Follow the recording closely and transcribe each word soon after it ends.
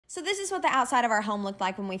So this is what the outside of our home looked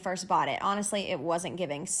like when we first bought it. Honestly, it wasn't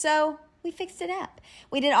giving. So we fixed it up.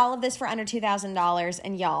 We did all of this for under $2,000,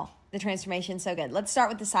 and y'all, the transformation's so good. Let's start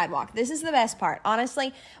with the sidewalk. This is the best part.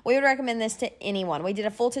 Honestly, we would recommend this to anyone. We did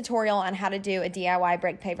a full tutorial on how to do a DIY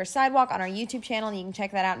brick paver sidewalk on our YouTube channel, and you can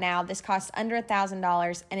check that out now. This costs under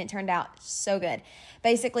 $1,000, and it turned out so good.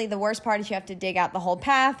 Basically, the worst part is you have to dig out the whole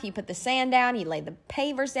path. You put the sand down. You lay the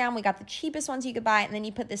pavers down. We got the cheapest ones you could buy, and then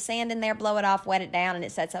you put the sand in there, blow it off, wet it down, and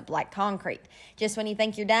it sets up like concrete. Just when you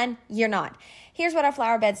think you're done, you're not. Here's what our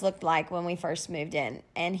flower beds looked like when we first moved in,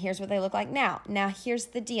 and here's what they look like now. Now, here's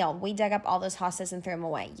the deal. We dug up all those hostas and threw them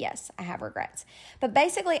away. Yes, I have regrets. But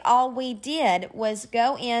basically, all we did was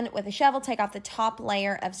go in with a shovel, take off the top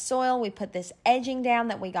layer of soil. We put this edging down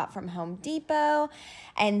that we got from Home Depot,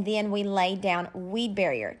 and then we laid down weed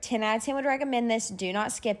barrier. 10 out of 10 would recommend this. Do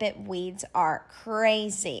not skip it. Weeds are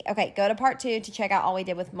crazy. Okay, go to part 2 to check out all we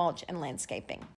did with mulch and landscaping.